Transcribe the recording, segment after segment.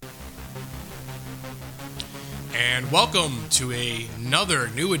And welcome to another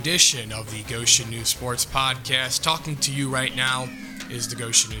new edition of the Goshen News Sports Podcast. Talking to you right now is the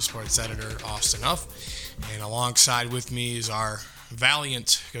Goshen News Sports editor, Austin Huff. And alongside with me is our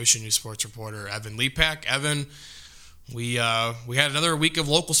valiant Goshen News Sports reporter, Evan Lepak. Evan, we had another week of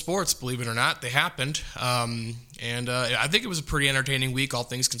local sports, believe it or not. They happened. And I think it was a pretty entertaining week, all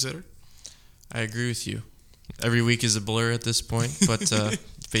things considered. I agree with you. Every week is a blur at this point, but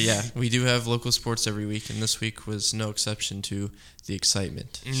yeah, we do have local sports every week, and this week was no exception to the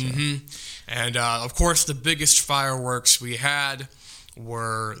excitement. Mm-hmm. And of course, the biggest fireworks we had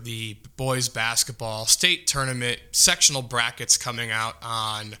were the boys basketball state tournament sectional brackets coming out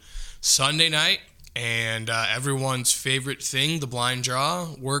on Sunday night, and everyone's favorite thing, the blind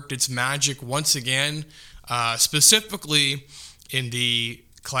draw, worked its magic once again, specifically in the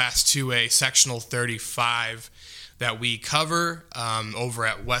Class 2A Sectional 35 that we cover over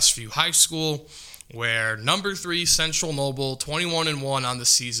at Westview High School, where number 3 Central Noble, 21-1 on the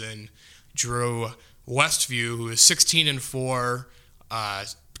season, drew Westview, who is 16-4,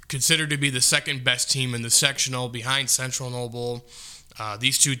 considered to be the second best team in the sectional behind Central Noble.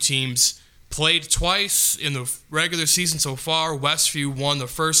 These two teams played twice in the regular season so far. Westview won the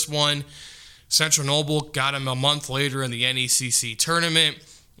first one. Central Noble got him a month later in the NECC tournament.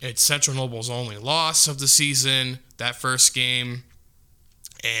 It's Central Noble's only loss of the season, that first game.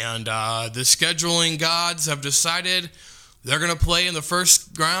 And the scheduling gods have decided they're going to play in the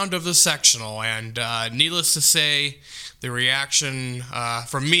first round of the sectional. And needless to say, the reaction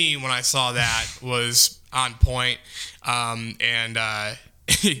from me when I saw that was on point. Yeah,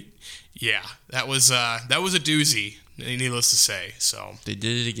 that was a doozy, needless to say. So they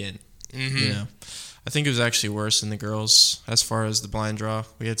did it again. Mm-hmm. You know, I think it was actually worse in the girls as far as the blind draw.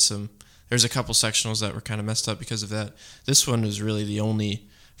 There's a couple sectionals that were kind of messed up because of that. This one was really the only,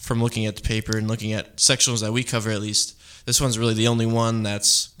 from looking at the paper and looking at sectionals that we cover at least, this one's really the only one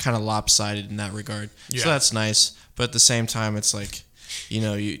that's kind of lopsided in that regard. Yeah. So that's nice. But at the same time, it's like,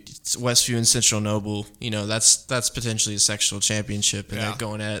 it's Westview and Central Noble, that's potentially a sectional championship, and they're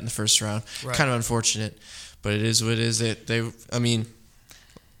going at it in the first round. Right. Kind of unfortunate, but it is what it is.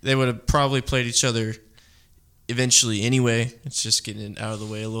 They would have probably played each other eventually anyway. It's just getting it out of the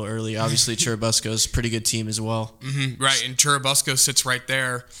way a little early. Obviously, Churubusco is a pretty good team as well. Mm-hmm, right, and Churubusco sits right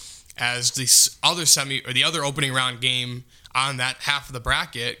there as the other opening round game on that half of the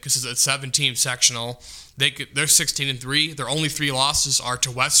bracket, because it's a 7-team sectional. They're 16-3. Their only 3 losses are to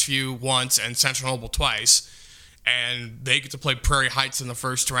Westview once and Central Noble twice, and they get to play Prairie Heights in the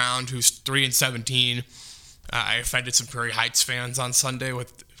first round, who's 3-17. I offended some Prairie Heights fans on Sunday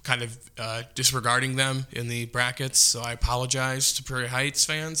with kind of disregarding them in the brackets, so I apologize to Prairie Heights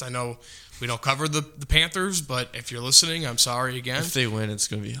fans. I know we don't cover the Panthers, but if you're listening, I'm sorry again. If they win, it's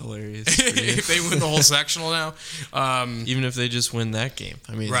going to be hilarious. If they win the whole sectional now. Even if they just win that game.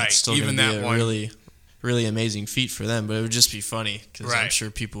 Right, it's still going to be a really, really amazing feat for them, but it would just be funny because I'm sure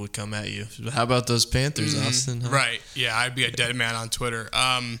people would come at you. How about those Panthers, Austin? Huh? Right, yeah, I'd be a dead man on Twitter.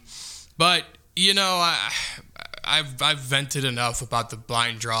 But, I've vented enough about the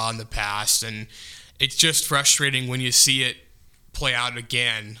blind draw in the past, and it's just frustrating when you see it play out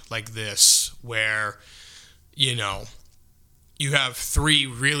again like this, where, you have 3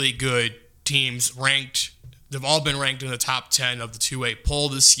 really good teams ranked. They've all been ranked in the top 10 of the 2A poll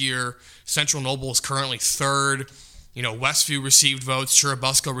this year. Central Noble is currently 3rd. Westview received votes.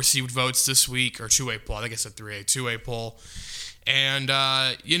 Churubusco received votes this week, or 2A poll. I think I said 3A, 2A poll. And,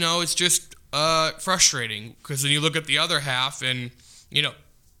 it's just frustrating, because then you look at the other half, and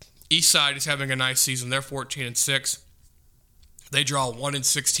Eastside is having a nice season. They're 14-6. They draw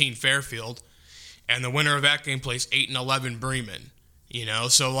 1-16 Fairfield, and the winner of that game plays 8-11 Bremen.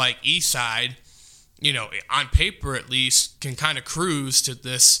 So like Eastside, on paper at least, can kind of cruise to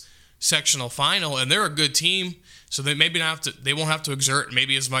this sectional final, and they're a good team, so they won't have to exert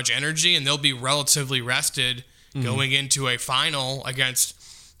maybe as much energy, and they'll be relatively rested going into a final against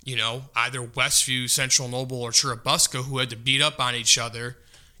either Westview, Central Noble, or Churubusco, who had to beat up on each other.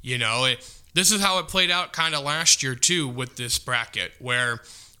 This is how it played out kind of last year, too, with this bracket, where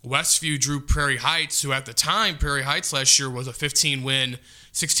Westview drew Prairie Heights, who at the time, Prairie Heights last year was a 15-win,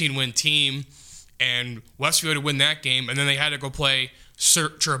 16-win team, and Westview had to win that game, and then they had to go play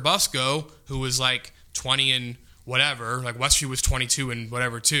Churubusco, who was like 20 and whatever, like Westview was 22 and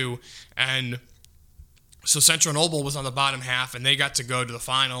whatever, too, and so Central Noble was on the bottom half, and they got to go to the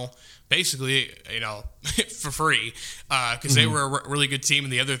final basically, for free, because they were a really good team,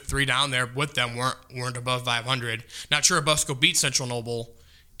 and the other 3 down there with them weren't above 500. Now, Churubusco beat Central Noble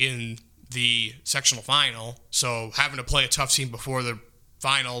in the sectional final, so having to play a tough team before the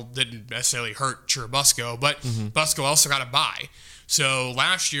final didn't necessarily hurt Churubusco, but Busco also got a bye. So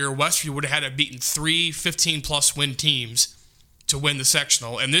last year, Westview would have had to beaten 3 15-plus win teams to win the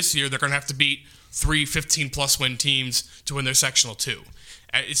sectional, and this year they're going to have to beat 3 15-plus win teams to win their sectional too.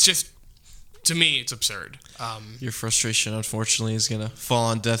 It's just, to me, it's absurd. Your frustration, unfortunately, is going to fall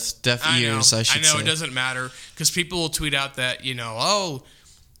on deaf ears, I should say. I know, it doesn't matter, because people will tweet out that,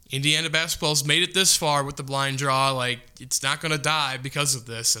 Indiana basketball's made it this far with the blind draw, like, it's not going to die because of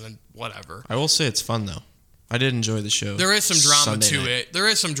this, and whatever. I will say it's fun, though. I did enjoy the show. There is some drama Sunday to night. it. There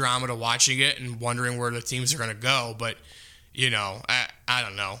is some drama to watching it and wondering where the teams are going to go, but, I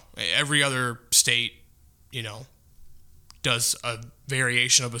don't know. Every other state, does a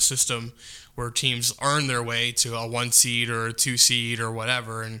variation of a system where teams earn their way to a 1 seed or a 2 seed or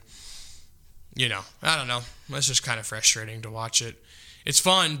whatever, and, I don't know. That's just kind of frustrating to watch it. It's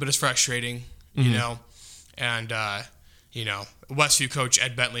fun, but it's frustrating, and, Westview coach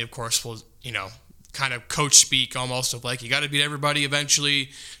Ed Bentley, of course, will, kind of coach speak almost of like, you got to beat everybody eventually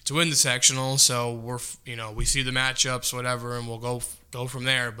to win the sectional. So we see the matchups, whatever, and we'll go from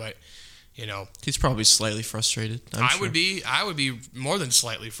there. But, he's probably slightly frustrated. I would be more than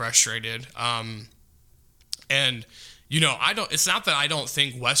slightly frustrated. And, it's not that I don't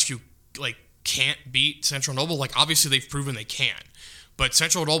think Westview can't beat Central Noble. Like, obviously they've proven they can. But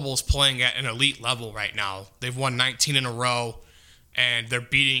Central Noble is playing at an elite level right now. They've won 19 in a row, and they're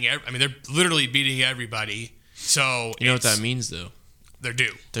they're literally beating everybody. So you know what that means, though? They're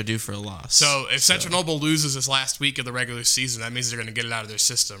due. They're due for a loss. So if Central Noble loses this last week of the regular season, that means they're going to get it out of their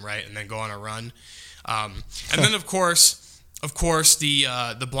system, right, and then go on a run. And then of course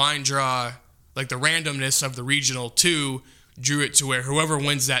the blind draw, like the randomness of the regional 2, drew it to where whoever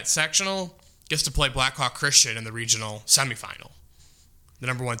wins that sectional gets to play Blackhawk Christian in the regional semifinal. The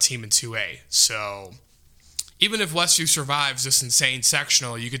number 1 team in 2A. So even if Westview survives this insane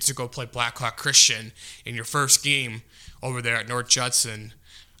sectional, you get to go play Blackhawk Christian in your first game over there at North Judson,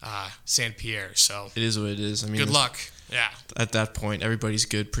 St. Pierre. So it is what it is. I mean, good luck. Yeah. At that point, everybody's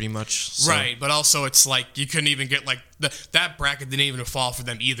good pretty much. So. Right, but also it's like you couldn't even get that bracket didn't even fall for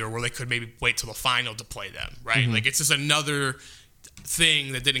them either, where they could maybe wait till the final to play them. Right, Like it's just another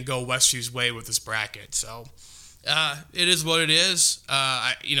thing that didn't go Westview's way with this bracket. So. It is what it is.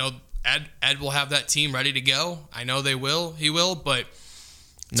 Ed will have that team ready to go. I know they will. He will, but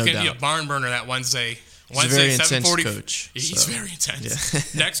it's going to be a barn burner that Wednesday. He's a very intense coach. He's very intense. Yeah.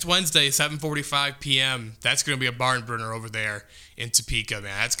 Next Wednesday, 7:45 p.m. That's going to be a barn burner over there in Topeka, man.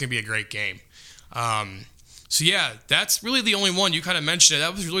 That's going to be a great game. That's really the only one. You kind of mentioned it.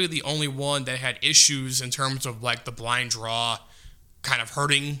 That was really the only one that had issues in terms of like the blind draw kind of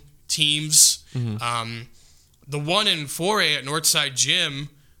hurting teams. Mm-hmm. The one in 4A at Northside Gym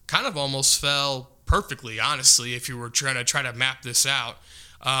kind of almost fell perfectly, honestly, if you were trying to map this out.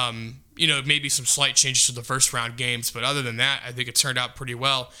 Maybe some slight changes to the first round games, but other than that, I think it turned out pretty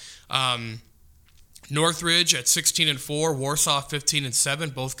well. Northridge at 16-4, Warsaw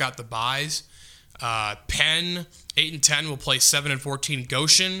 15-7, both got the byes. Penn 8-10 will play 7-14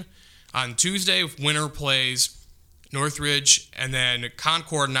 Goshen on Tuesday. Winner plays Northridge, and then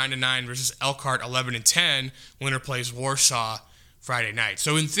Concord 9-9 versus Elkhart 11-10. Winner plays Warsaw Friday night.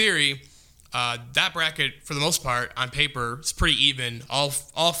 So in theory, that bracket for the most part on paper is pretty even. All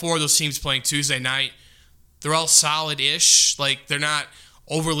 4 of those teams playing Tuesday night. They're all solid-ish. Like they're not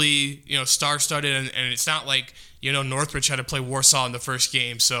overly star-studded, and it's not like Northridge had to play Warsaw in the first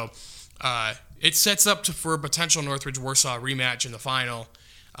game. So it sets up for a potential Northridge-Warsaw rematch in the final.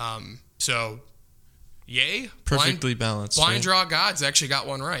 Yay. Perfectly balanced. Blind draw gods actually got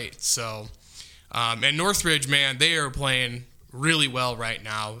one right. So, and Northridge, man, they are playing really well right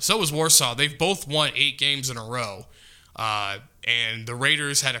now. So was Warsaw. They've both won 8 games in a row. And the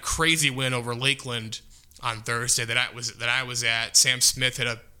Raiders had a crazy win over Lakeland on Thursday that I was at. Sam Smith hit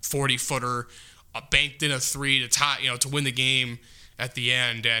a 40-footer, banked in a 3 to tie, to win the game at the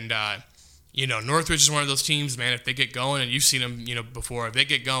end. And Northridge is one of those teams, man. If they get going, and you've seen them, before, if they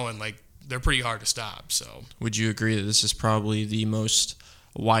get going, like, they're pretty hard to stop. So, would you agree that this is probably the most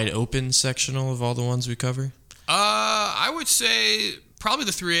wide open sectional of all the ones we cover? I would say probably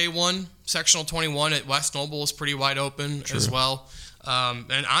the 3A one, sectional 21 at West Noble is pretty wide open as well.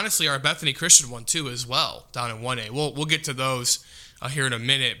 And honestly, our Bethany Christian one too as well down in 1A. We'll get to those here in a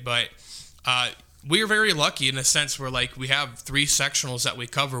minute, but we are very lucky in a sense where like we have 3 sectionals that we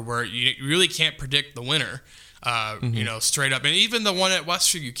cover where you really can't predict the winner. Straight up. And even the one at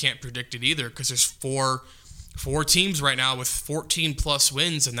Westview, you can't predict it either because there's four teams right now with 14-plus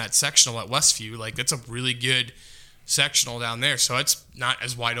wins in that sectional at Westview. Like, that's a really good sectional down there. So it's not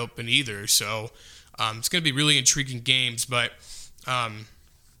as wide open either. So it's going to be really intriguing games. But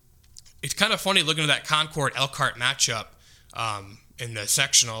it's kind of funny looking at that Concord Elkhart matchup in the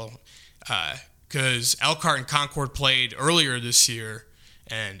sectional because Elkhart and Concord played earlier this year,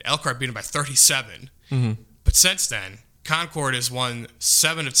 and Elkhart beat them by 37. Mm-hmm. But since then, Concord has won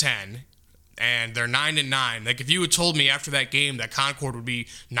 7 of 10, and they're 9-9. Like if you had told me after that game that Concord would be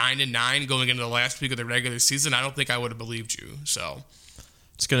 9-9 going into the last week of the regular season, I don't think I would have believed you. So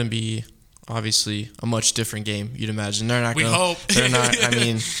it's going to be obviously a much different game. You'd imagine they're not. We hope they're not. I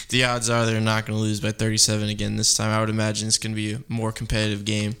mean, the odds are they're not going to lose by 37 again this time. I would imagine it's going to be a more competitive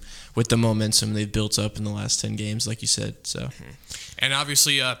game with the momentum they've built up in the last 10 games, like you said. So. And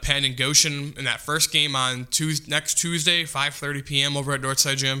obviously, Penn and Goshen in that first game on next Tuesday, 5:30 p.m. over at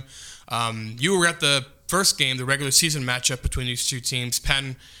Northside Gym. You were at the first game, the regular season matchup between these two teams.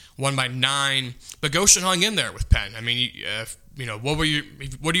 Penn won by 9, but Goshen hung in there with Penn. I mean, what do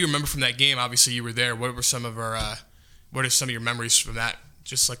you remember from that game? Obviously, you were there. What are some of your memories from that?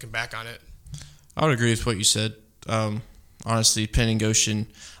 Just looking back on it. I would agree with what you said. Honestly, Penn and Goshen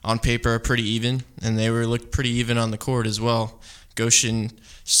on paper are pretty even, and they looked pretty even on the court as well. Goshen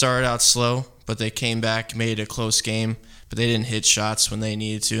started out slow, but they came back, made a close game, but they didn't hit shots when they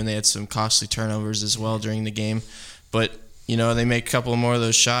needed to, and they had some costly turnovers as well during the game. But, they make a couple more of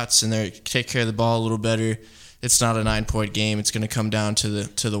those shots, and they take care of the ball a little better. It's not a 9-point game. It's going to come down to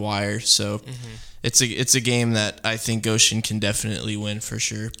the wire. So it's a game that I think Goshen can definitely win for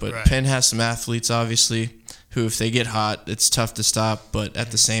sure. But right. Penn has some athletes, obviously, who if they get hot, it's tough to stop. But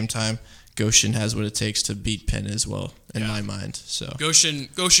at the same time, Goshen has what it takes to beat Penn as well, in my mind. So Goshen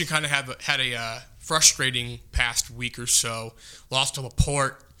kind of had a frustrating past week or so. Lost to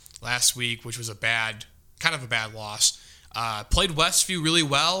LaPorte last week, which was a bad loss. Played Westview really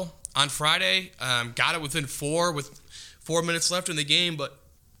well on Friday. Got it within 4 with 4 minutes left in the game, but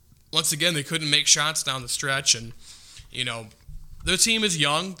once again they couldn't make shots down the stretch. And their team is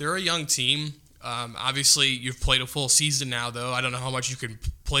young. They're a young team. Obviously, you've played a full season now, though. I don't know how much you can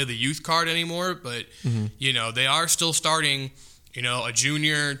play the youth card anymore, but they are still starting. A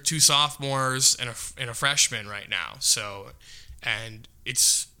junior, 2 sophomores, and a freshman right now. So, and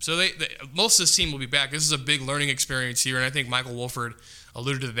they most of this team will be back. This is a big learning experience here, and I think Michael Wolford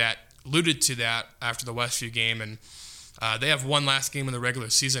alluded to that after the Westview game. And they have one last game in the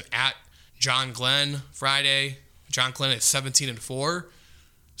regular season at John Glenn Friday. John Glenn is 17-4.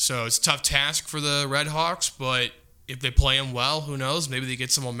 So it's a tough task for the Red Hawks, but if they play them well, who knows? Maybe they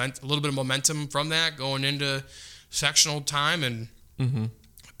get a little bit of momentum from that going into sectional time. And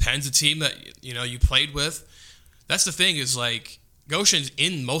Penn's a team that you played with. That's the thing is like Goshen's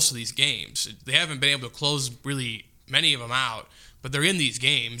in most of these games. They haven't been able to close really many of them out, but they're in these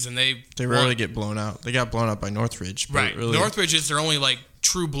games and they rarely get blown out. They got blown out by Northridge, but right? Really, Northridge is their only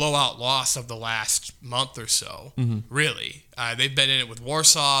true blowout loss of the last month or so. Really, they've been in it with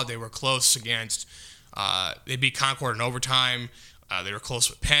Warsaw. They were close against. They beat Concord in overtime. They were close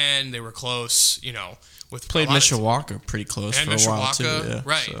with Penn. They were close, with played Mishawaka pretty close for a while too. Yeah,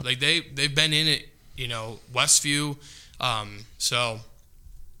 right? So. They've been in it. Westview. So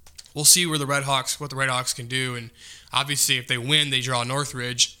we'll see what the Red Hawks can do. And obviously, if they win, they draw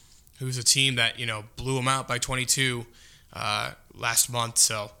Northridge, who's a team that blew them out by 22 last month.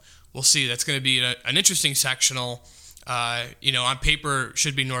 So we'll see. That's going to be an interesting sectional. On paper,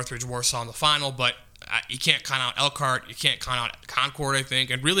 should be Northridge Warsaw in the final, but you can't count out Elkhart. You can't count out Concord, I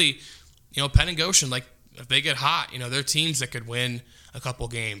think. And really, Penn and Goshen, if they get hot, they're teams that could win a couple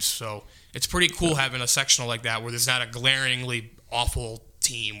games. So it's pretty cool having a sectional like that where there's not a glaringly awful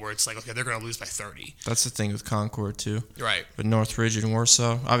team where it's okay, they're going to lose by 30. That's the thing with Concord, too. Right. But Northridge and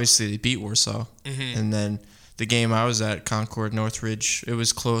Warsaw, obviously they beat Warsaw. And then the game I was at, Concord, Northridge, it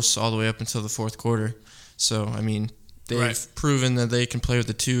was close all the way up until the fourth quarter. So, I mean, they've proven that they can play with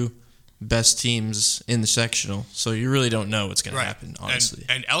the 2 best teams in the sectional. So you really don't know what's going to happen, honestly.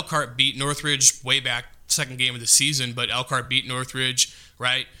 And Elkhart beat Northridge way back, second game of the season, but Elkhart beat Northridge,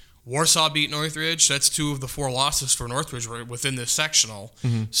 right? Warsaw beat Northridge. That's 2 of the 4 losses for Northridge within this sectional.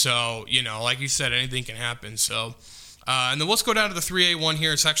 So, like you said, anything can happen. So, and then let's go down to the 3A1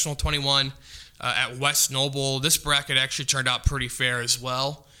 here, sectional 21 at West Noble. This bracket actually turned out pretty fair as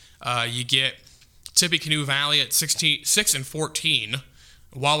well. You get Tippecanoe Valley at 6-14,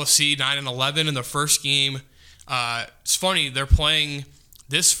 Wawasee 9-11 in the first game. It's funny, they're playing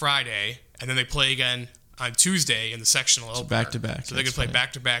this Friday, and then they play again on Tuesday in the sectional opener. Back-to-back. So they can play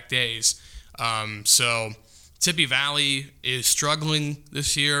back-to-back days. So Tippy Valley is struggling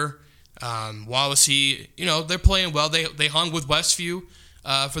this year. Wawasee, they're playing well. They hung with Westview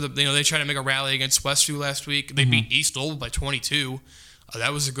they tried to make a rally against Westview last week. They beat East Noble by 22.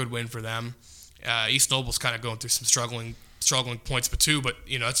 That was a good win for them. East Noble's kind of going through some struggling struggling points per two, but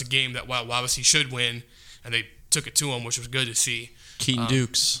that's a game that Wawasee should win, and they took it to them, which was good to see. Keaton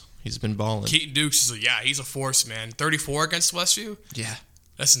Dukes, he's been balling. Keaton Dukes he's a force, man. 34 against Westview. Yeah,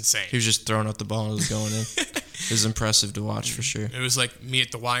 that's insane. He was just throwing out the ball and it was going in. It was impressive to watch for sure. It was like me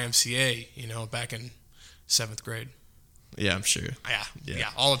at the YMCA, back in 7th grade. Yeah, I'm sure. Yeah,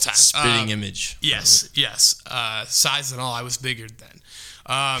 all the time. Spitting image. Yes. Size and all, I was bigger then.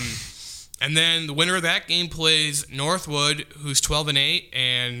 And then the winner of that game plays Northwood, who's 12-8,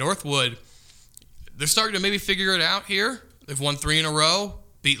 and Northwood, they're starting to maybe figure it out here. They've won 3 in a row,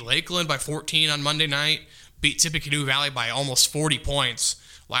 beat Lakeland by 14 on Monday night, beat Tippecanoe Valley by almost 40 points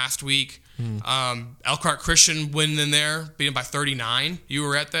last week. Elkhart Christian winning in there, beat them by 39. You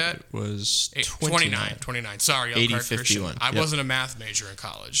were at that? It was 29. Sorry, Elkhart Christian. I wasn't a math major in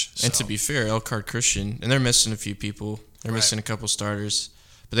college. So. And to be fair, Elkhart Christian, and they're missing a few people. They're missing a couple starters.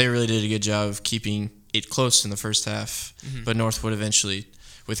 But they really did a good job of keeping it close in the first half. But Northwood eventually,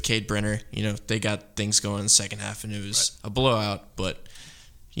 with Cade Brenner, they got things going in the second half, and it was a blowout. But,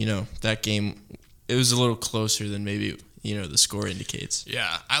 that game, it was a little closer than maybe the score indicates.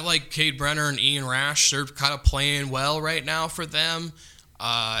 Yeah, I like Cade Brenner and Ian Rash. They're kind of playing well right now for them.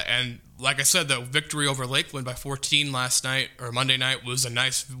 And like I said, the victory over Lakeland by 14 last night or Monday night was a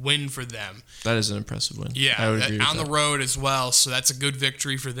nice win for them. That is an impressive win. Yeah, I would agree with on the road as well. So that's a good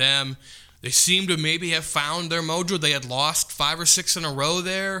victory for them. They seem to maybe have found their mojo. They had lost 5 or 6 in a row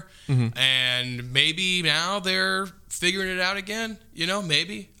there, and maybe now they're figuring it out again.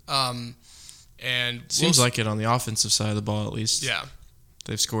 Maybe. And seems like it on the offensive side of the ball, at least. Yeah.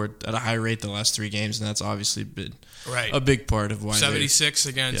 They've scored at a high rate the last 3 games, and that's obviously been a big part of why 76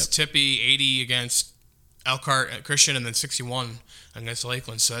 against Tippy, 80 against Elkhart Christian, and then 61 against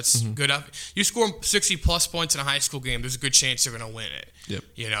Lakeland. So that's good. You score 60-plus points in a high school game, there's a good chance you're going to win it. Yep.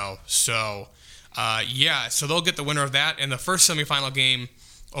 So, so they'll get the winner of that. And the first semifinal game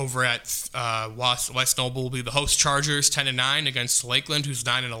over at West Noble will be the host Chargers, 10-9 against Lakeland, who's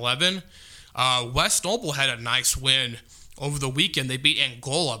 9-11. West Noble had a nice win over the weekend. They beat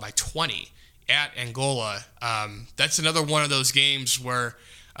Angola by 20 at Angola. That's another one of those games where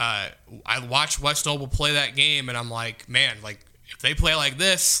I watched West Noble play that game, and I'm like, man, if they play like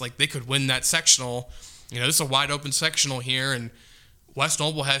this, they could win that sectional. This is a wide open sectional here, and West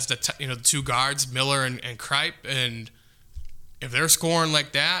Noble has the 2 guards, Miller and Kripe, and if they're scoring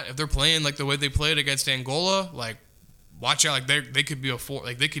like that, if they're playing like the way they played against Angola, watch out, they could be a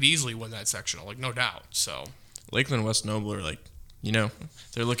 4, they could easily win that sectional, no doubt. So Lakeland and West Noble are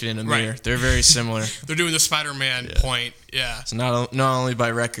they're looking in a mirror. They're very similar. They're doing the Spider-Man point. Yeah. So not only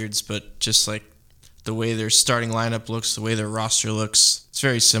by records, but just the way their starting lineup looks, the way their roster looks, it's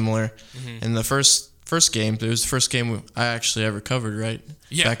very similar. And the first game, it was the first game I actually ever covered, right?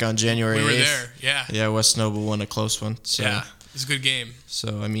 Yeah. Back on January 8th. We were there, yeah. Yeah, West Noble won a close one. So. Yeah, it was a good game.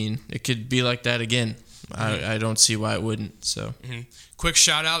 So, it could be like that again. I don't see why it wouldn't. So, Quick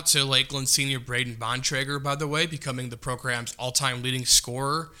shout out to Lakeland senior Braden Bontrager, by the way, becoming the program's all-time leading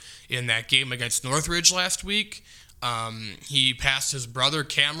scorer in that game against Northridge last week. He passed his brother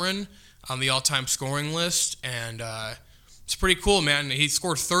Cameron on the all-time scoring list, and it's pretty cool, man. He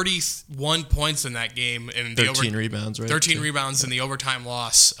scored 31 points in that game, and 13 rebounds, right? 13 rebounds in the overtime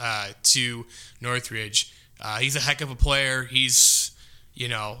loss to Northridge. He's a heck of a player. He's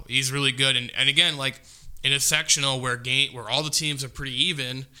really good, and again, in a sectional where all the teams are pretty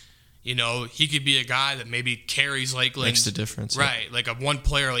even, he could be a guy that maybe carries Lakeland. Makes the difference. Right, a one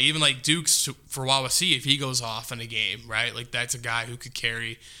player, even Dukes for Wawasee, if he goes off in a game, right? That's a guy who could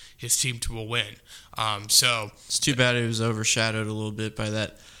carry his team to a win. So it's too bad it was overshadowed a little bit by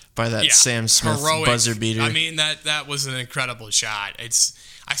that Sam Smith heroic buzzer beater. That was an incredible shot.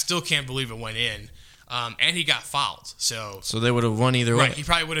 I still can't believe it went in. And he got fouled, so they would have won either way. Right, he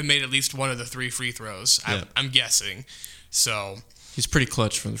probably would have made at least one of the 3 free throws. Yeah. I'm guessing. So he's pretty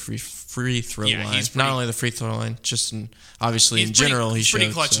clutch from the free throw line. Not only the free throw line, just in general. He's pretty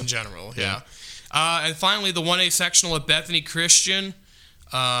clutch in general. Yeah. And finally, the 1A sectional at Bethany Christian.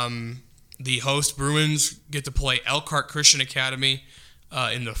 The host Bruins get to play Elkhart Christian Academy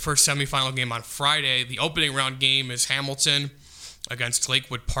in the first semifinal game on Friday. The opening round game is Hamilton against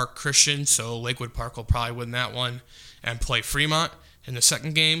Lakewood Park Christian, so Lakewood Park will probably win that one and play Fremont in the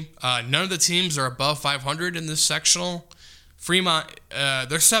second game. None of the teams are above 500 in this sectional. Fremont, they're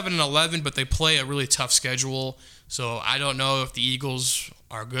 7-11, but they play a really tough schedule, so I don't know if the Eagles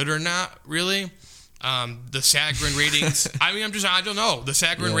are good or not, really. The Sagarin ratings, I don't know. The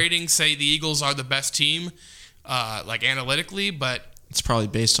Sagarin ratings say the Eagles are the best team, analytically, but it's probably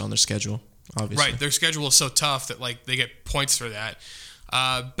based on their schedule. Obviously. Right, their schedule is so tough that they get points for that.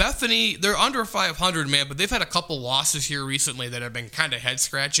 Bethany, they're under 500, man, but they've had a couple losses here recently that have been kind of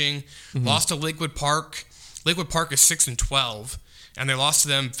head-scratching. Lost to Lakewood Park. Lakewood Park is 6-12, and they lost to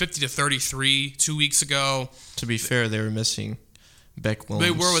them 50-33 2 weeks ago. To be fair, they were missing Beck Willems.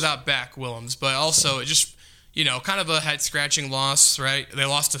 They were without Beck Willems, but also it just, kind of a head-scratching loss, right? They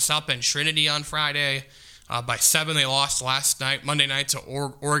lost to South Bend Trinity on Friday. By 7, they lost Monday night, to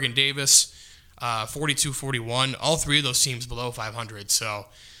Oregon Davis, 42-41. All three of those teams below 500. So,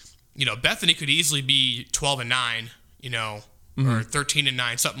 Bethany could easily be 12-9, or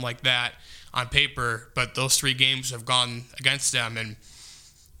 13-9, something like that on paper. But those 3 games have gone against them, and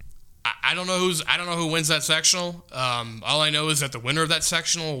I don't know who wins that sectional. All I know is that the winner of that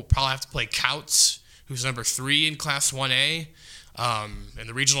sectional will probably have to play Couts, who's number 3 in Class 1A. In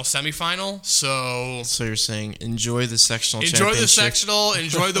the regional semifinal. So you're saying enjoy the sectional enjoy championship. the sectional,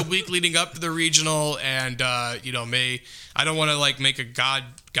 enjoy the week leading up to the regional, and I don't want to make a God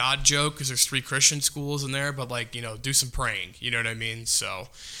joke because there's 3 Christian schools in there, but do some praying. You know what I mean? So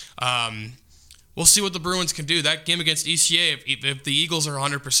we'll see what the Bruins can do. That game against ECA, if the Eagles are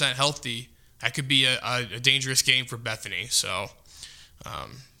 100% healthy, that could be a dangerous game for Bethany. So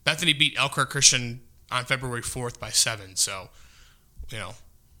Bethany beat Elkhart Christian on February 4th by 7. So.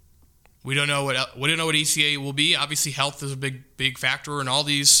 We don't know what ECA will be. Obviously, health is a big factor in all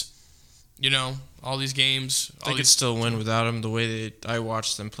these, all these games. They could still win without him. The way I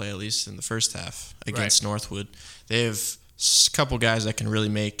watched them play, at least in the first half against Northwood, they have a couple guys that can really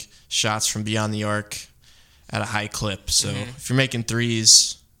make shots from beyond the arc at a high clip. So if you're making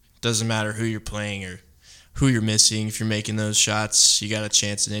threes, doesn't matter who you're playing or who you're missing. If you're making those shots, you got a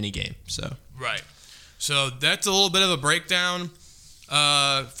chance in any game. So So that's a little bit of a breakdown.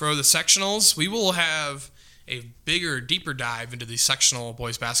 For the sectionals, we will have a deeper dive into the sectional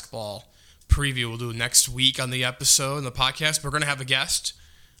boys basketball preview. We'll do it next week on the episode and the podcast. We're going to have a guest.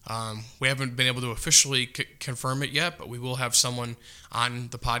 We haven't been able to officially confirm it yet, but we will have someone on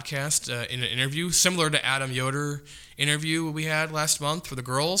the podcast in an interview similar to Adam Yoder interview we had last month for the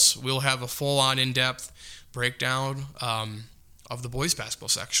girls. We'll have a full-on in-depth breakdown of the boys basketball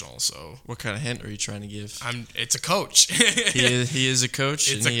sectional. So, what kind of hint are you trying to give? It's a coach. he is a coach,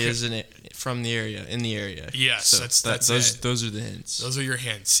 and he is from the area, in the area. Yes, so those are the hints. Those are your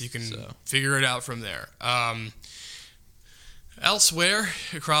hints. You can figure it out from there. Elsewhere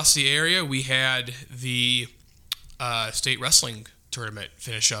across the area, we had the state wrestling tournament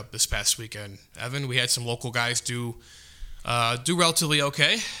finish up this past weekend. Evan, we had some local guys do relatively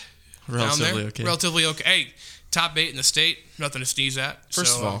okay. Relatively okay. Hey, top 8 in the state, nothing to sneeze at.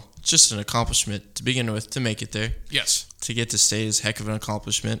 First of all, just an accomplishment to begin with to make it there. Yes. To get to state is a heck of an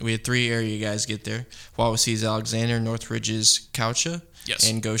accomplishment. We had 3 area guys get there. Wawasee's Alexander, Northridge's Coucha,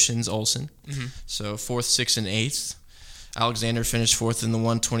 and Goshen's Olson. Mm-hmm. So 4th, 6th, and 8th. Alexander finished 4th in the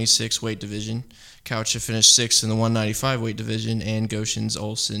 126 weight division. Coucha finished 6th in the 195 weight division, and Goshen's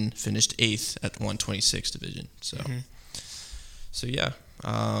Olson finished 8th at 126 division. So, yeah.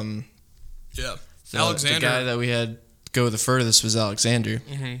 Alexander. The guy that we had go the furthest was Alexander,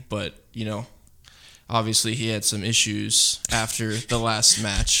 but obviously he had some issues after the last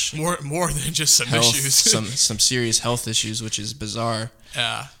match. More than just some issues. some serious health issues, which is bizarre.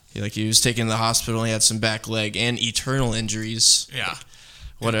 Yeah. He was taken to the hospital. He had some back leg and eternal injuries. Yeah.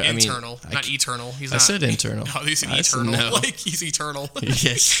 Internal, not eternal. I said internal. No, he's eternal. No. He's eternal.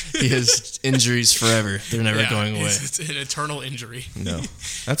 Yes, he has injuries forever. They're never going away. It's an eternal injury. No,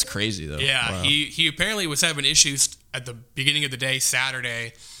 that's crazy though. Yeah, wow. He apparently was having issues at the beginning of the day,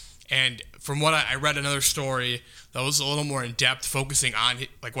 Saturday, and from what I read another story that was a little more in depth, focusing on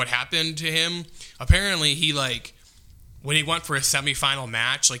what happened to him. Apparently, he when he went for a semifinal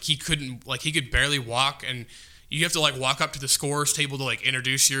match, he could barely walk, and you have to walk up to the scorer's table to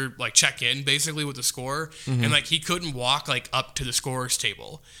introduce your check in basically with the score, and he couldn't walk up to the scorer's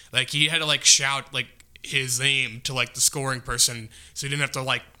table. He had to shout his name to the scoring person, so he didn't have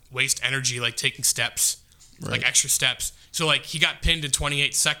to waste energy taking steps, extra steps. So he got pinned in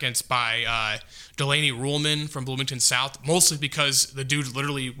 28 seconds by Delaney Ruhlman from Bloomington South, mostly because the dude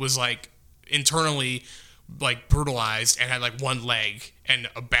literally was internally brutalized and had one leg and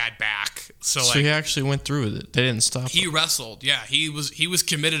a bad back. So he actually went through with it. They didn't stop him. He wrestled. Yeah, he was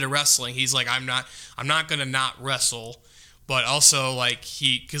committed to wresling. He's I'm not gonna not wrestle, but also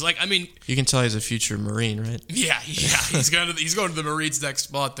you can tell he's a future Marine, right? Yeah, he's going to the Marines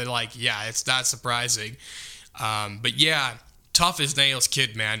next month, and it's not surprising. But yeah, tough as nails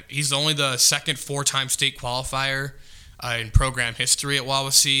kid, man. He's only the second 4-time state qualifier in program history at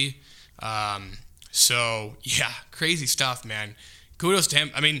Wawasee. So, yeah, crazy stuff, man. Kudos to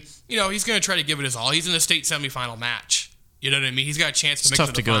him. He's going to try to give it his all. He's in the state semifinal match. You know what I mean? He's got a chance to It's make tough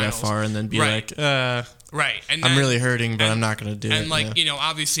it to to the go finals. that far and then be Right. like, Right. And I'm then- really hurting, but I'm not going to do it. And like, yeah. you know,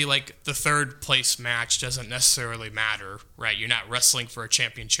 obviously like the third place match doesn't necessarily matter, right? You're not wrestling for a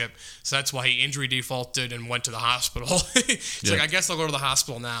championship. So that's why he injury defaulted and went to the hospital. He's Yeah. like, I guess I'll go to the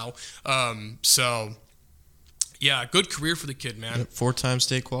hospital now. So yeah, good career for the kid, man. Yep, 4-time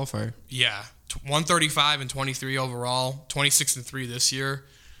state qualifier. Yeah. 135 and 23 overall, 26 and 3 this year.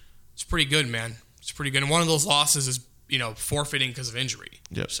 It's pretty good, man. It's pretty good. And one of those losses is, you know, forfeiting because of injury.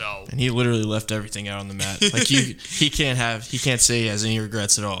 Yep. So And he literally left everything out on the mat. Like he can't say he has any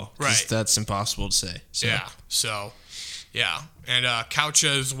regrets at all. 'Cause Right. That's impossible to say. So. yeah. So yeah. And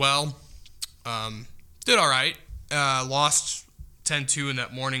Coucha as well. Did all right. Lost 10-2 in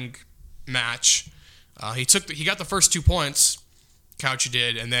that morning match. He got the first 2 points. Coucha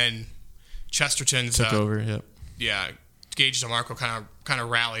did, and then Chesterton's Took over. Yep. yeah, Gage DeMarco kind of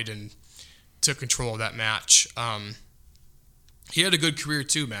rallied and took control of that match. He had a good career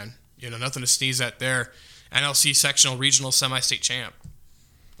too, man. You know, nothing to sneeze at there. NLC sectional regional semi-state champ.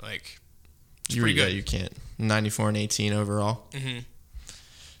 Like, it's pretty good. You can't. 94 and 18 overall. Mm-hmm.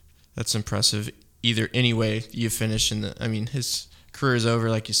 That's impressive. Either any way you finish his career is over,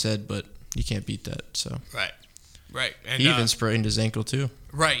 like you said, but you can't beat that. So Right. And he even sprained his ankle too.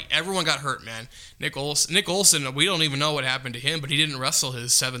 right, everyone got hurt, man. Nick Olson, we don't even know what happened to him, but he didn't wrestle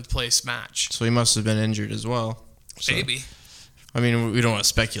his 7th place match. So he must have been injured as well. So, Maybe. I mean, we don't want to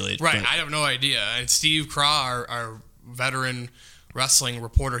speculate. Right, but I have no idea. And Steve Craw, our veteran wrestling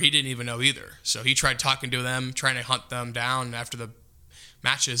reporter, he didn't even know either. So he tried talking to them, trying to hunt them down after the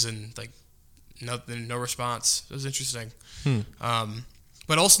matches, and like no response. It was interesting.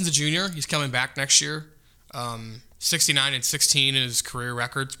 But Olson's a junior. He's coming back next year. 69 and 16 in his career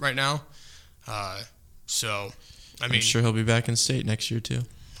record right now. So, I mean, I'm sure he'll be back in state next year too.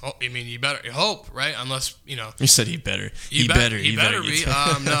 you better hope, right? Unless, you know. You said he better. He better be.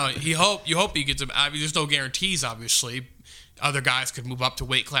 get- No, you hope he gets. I mean, there's no guarantees, obviously. Other guys could move up to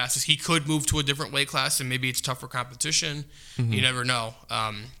weight classes. He could move to a different weight class, and maybe it's tougher competition. Mm-hmm. You never know.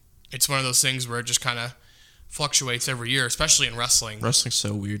 It's one of those things where it just kind of fluctuates every year, especially in wrestling. Wrestling's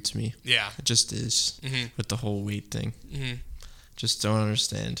so weird to me. Yeah. It just is with the whole weight thing. Mm-hmm. Just don't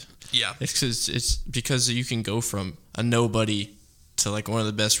understand. Yeah. It's because you can go from a nobody to like one of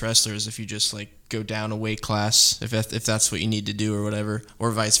the best wrestlers if you just like go down a weight class if that's what you need to do or whatever,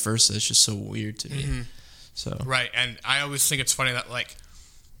 or vice versa. It's just so weird to me. So Right, and I always think it's funny that, like,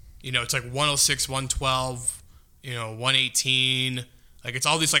 you know, it's like 106, 112, you know, 118. Like, it's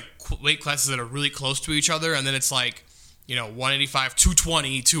all these, like, weight classes that are really close to each other, and then it's like, you know, 185,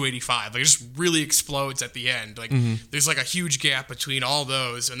 220, 285. Like, it just really explodes at the end. Like, there's, like, a huge gap between all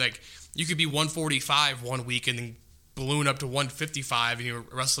those, and, like, you could be 145 one week and then balloon up to 155, and you're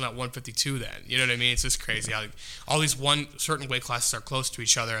wrestling at 152 then. You know what I mean? It's just crazy how, like, all these certain weight classes are close to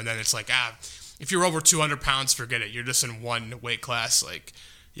each other, and then it's like, if you're over 200 pounds, forget it. You're just in one weight class, like,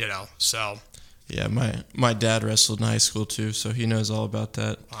 you know, so. yeah, my dad wrestled in high school too, so he knows all about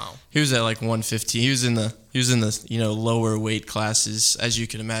that. Wow. He was at like 115. He was in the lower weight classes, as you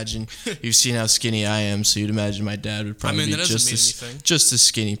can imagine. You've seen how skinny I am, so you'd imagine my dad would probably that be doesn't mean anything. just as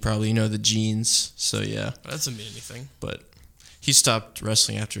skinny, probably. The jeans. So yeah. That doesn't mean anything. But he stopped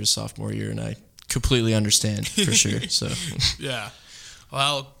wrestling after his sophomore year, and I completely understand for sure. So Yeah.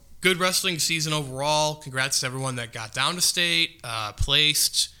 Well, good wrestling season overall. Congrats to everyone that got down to state,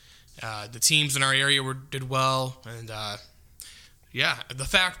 placed. The teams in our area did well, and the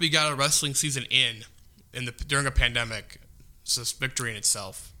fact we got a wrestling season during a pandemic is a victory in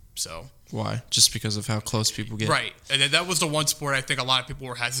itself. So why? Just because of how close people get. right, and then that was the one sport I think a lot of people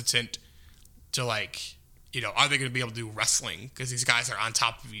were hesitant to, like, you know, are they going to be able to do wrestling because these guys are on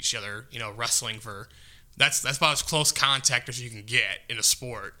top of each other, you know, wrestling for. That's about as close contact as you can get in a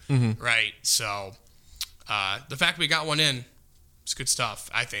sport, right? So the fact we got one in, it's good stuff,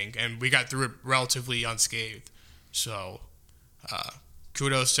 I think, and we got through it relatively unscathed. So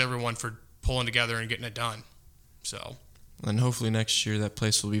kudos to everyone for pulling together and getting it done. So, And hopefully next year that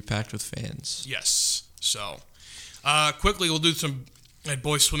place will be packed with fans. yes. So quickly, we'll do some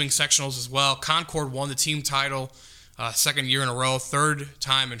boys swimming sectionals as well. Concord won the team title, second year in a row, third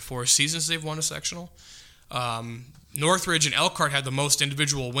time in 4 seasons they've won a sectional. Northridge and Elkhart had the most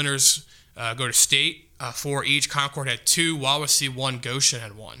individual winners go to state, 4 each. Concord had 2, Wawasee 1, Goshen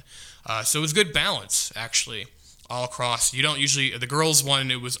had 1. So it was good balance, actually, all across. You don't usually, the girls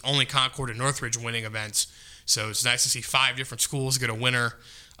won, it was only Concord and Northridge winning events. So it's nice to see 5 different schools get a winner.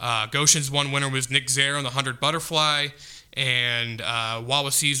 Goshen's one winner was Nick Zare in the 100 butterfly, and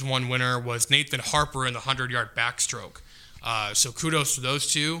Wawasee's one winner was Nathan Harper in the 100-yard backstroke. So kudos to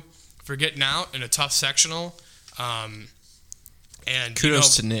those two for getting out in a tough sectional. And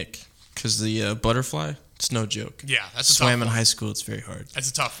kudos to Nick, because the butterfly, it's no joke. Yeah, that's a swam tough in one. high school. It's very hard. That's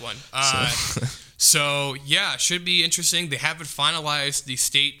a tough one. So yeah, should be interesting. They haven't finalized the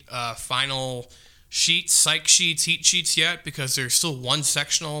state final sheets, psych sheets, heat sheets yet, because there's still one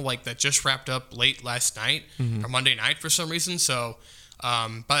sectional that just wrapped up late last night or Monday night for some reason. So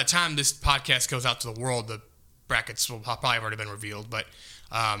by the time this podcast goes out to the world, the brackets will probably have already been revealed. But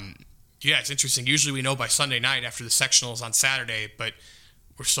yeah, it's interesting. Usually we know by Sunday night after the sectionals on Saturday, but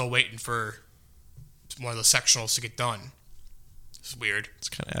we're still waiting for one of the sectionals to get done. It's weird.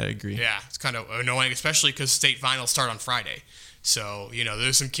 I agree. Yeah, it's kind of annoying, especially because state finals start on Friday. So,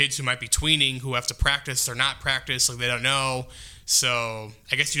 there's some kids who might be tweening who have to practice or not practice, they don't know. So,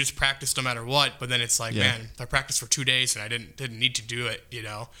 I guess you just practice no matter what, but then it's man, I practiced for 2 days and I didn't need to do it,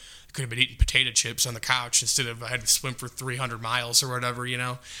 I could have been eating potato chips on the couch instead of I had to swim for 300 miles or whatever,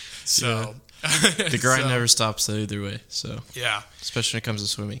 So, the grind never stops though either way. So, yeah. Especially when it comes to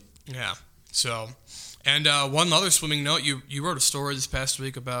swimming. Yeah. So, and one other swimming note, you wrote a story this past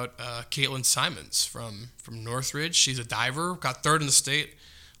week about Caitlin Simons from Northridge. She's a diver, got third in the state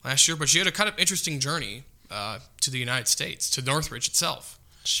last year, but she had a kind of interesting journey to the United States, to Northridge itself.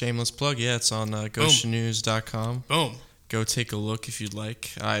 Shameless plug, yeah, it's on GoshenNews.com. Boom. Go take a look if you'd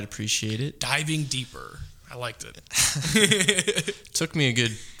like. I'd appreciate it. Diving deeper. I liked it. Took me a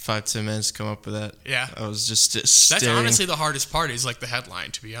good 5-10 minutes to come up with that. Yeah. I was just staring. That's honestly the hardest part is the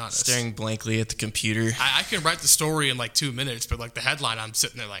headline, to be honest. Staring blankly at the computer. I can write the story in 2 minutes, but the headline, I'm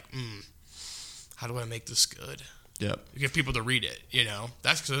sitting there how do I make this good? Yep. Get people to read it,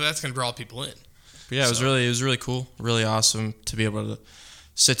 That's going to draw people in. But yeah, it was really cool, really awesome to be able to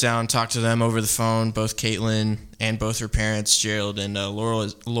sit down and talk to them over the phone, both Caitlin and both her parents, Gerald and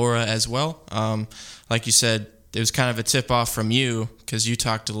Laura as well. Like you said, it was kind of a tip-off from you because you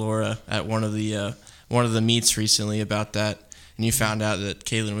talked to Laura at one of the meets recently about that, and you found out that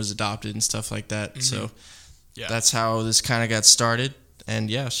Caitlin was adopted and stuff like that. Mm-hmm. So that's how this kind of got started. And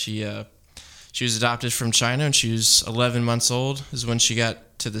yeah, she was adopted from China, and she was 11 months old is when she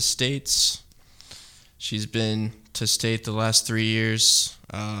got to the States. She's been to state the last 3 years.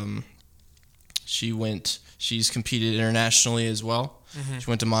 She's competed internationally as well. Mm-hmm. She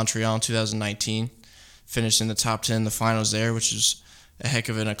went to Montreal in 2019, finished in the top 10 in the finals there, which is a heck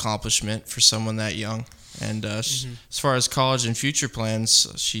of an accomplishment for someone that young. And as far as college and future plans,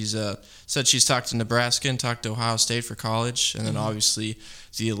 she's said she's talked to Nebraska and talked to Ohio State for college. And then obviously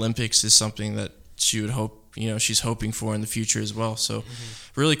the Olympics is something that she would hope, she's hoping for in the future as well. So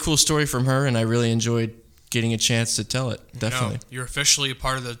really cool story from her, and I really enjoyed getting a chance to tell it. Definitely. You're officially a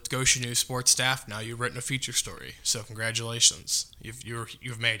part of the Goshen News sports staff now. You've written a feature story, so congratulations.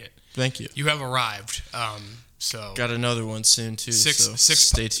 You've made it. Thank you. You have arrived. So got another one soon too. So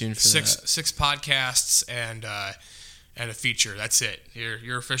stay tuned for that. 6 podcasts and a feature. That's it.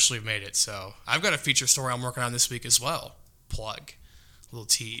 You're officially made it. So I've got a feature story I'm working on this week as well. Plug. A little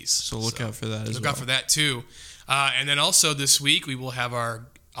tease. So look out for that as well. Look out for that too. And then also this week we will have our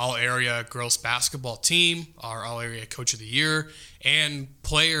all-area girls basketball team, our all-area coach of the year, and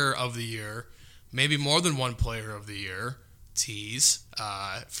player of the year, maybe more than one player of the year, tease,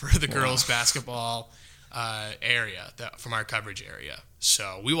 for the girls basketball area from our coverage area.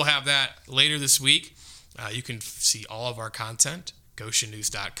 So we will have that later this week. You can see all of our content,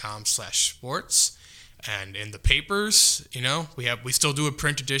 GoshenNews.com/sports. And in the papers, we still do a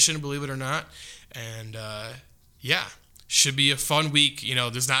print edition, believe it or not. And should be a fun week.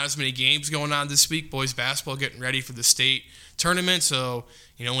 There's not as many games going on this week. Boys basketball getting ready for the state tournament. So,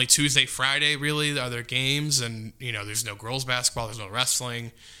 only Tuesday, Friday really are there games. And, there's no girls basketball. There's no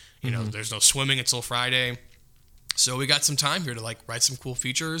wrestling. There's no swimming until Friday. So we got some time here to write some cool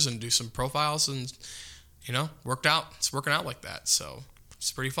features and do some profiles and, worked out. It's working out like that. So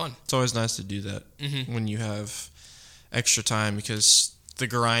it's pretty fun. It's always nice to do that when you have extra time, because the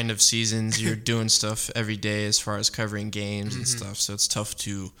grind of seasons, you're doing stuff every day as far as covering games and stuff, so it's tough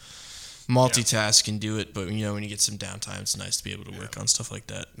to multitask and do it, but when you get some downtime, it's nice to be able to work on stuff like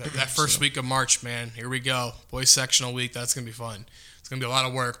that. That first week of March, man, here we go. Boys sectional week, that's going to be fun. It's going to be a lot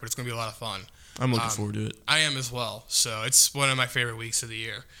of work, but it's going to be a lot of fun. I'm looking forward to it. I am as well, so it's one of my favorite weeks of the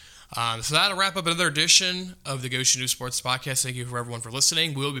year. So that'll wrap up another edition of the Goshen News Sports Podcast. Thank you for everyone for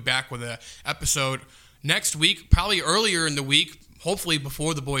listening. We'll be back with an episode next week, probably earlier in the week, hopefully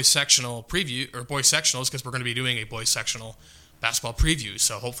before the boys sectional preview, or boys sectionals, because we're going to be doing a boys sectional basketball preview.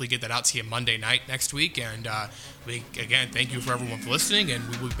 So hopefully get that out to you Monday night next week. And we again, thank you for everyone for listening, and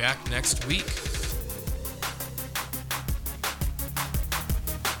we will be back next week.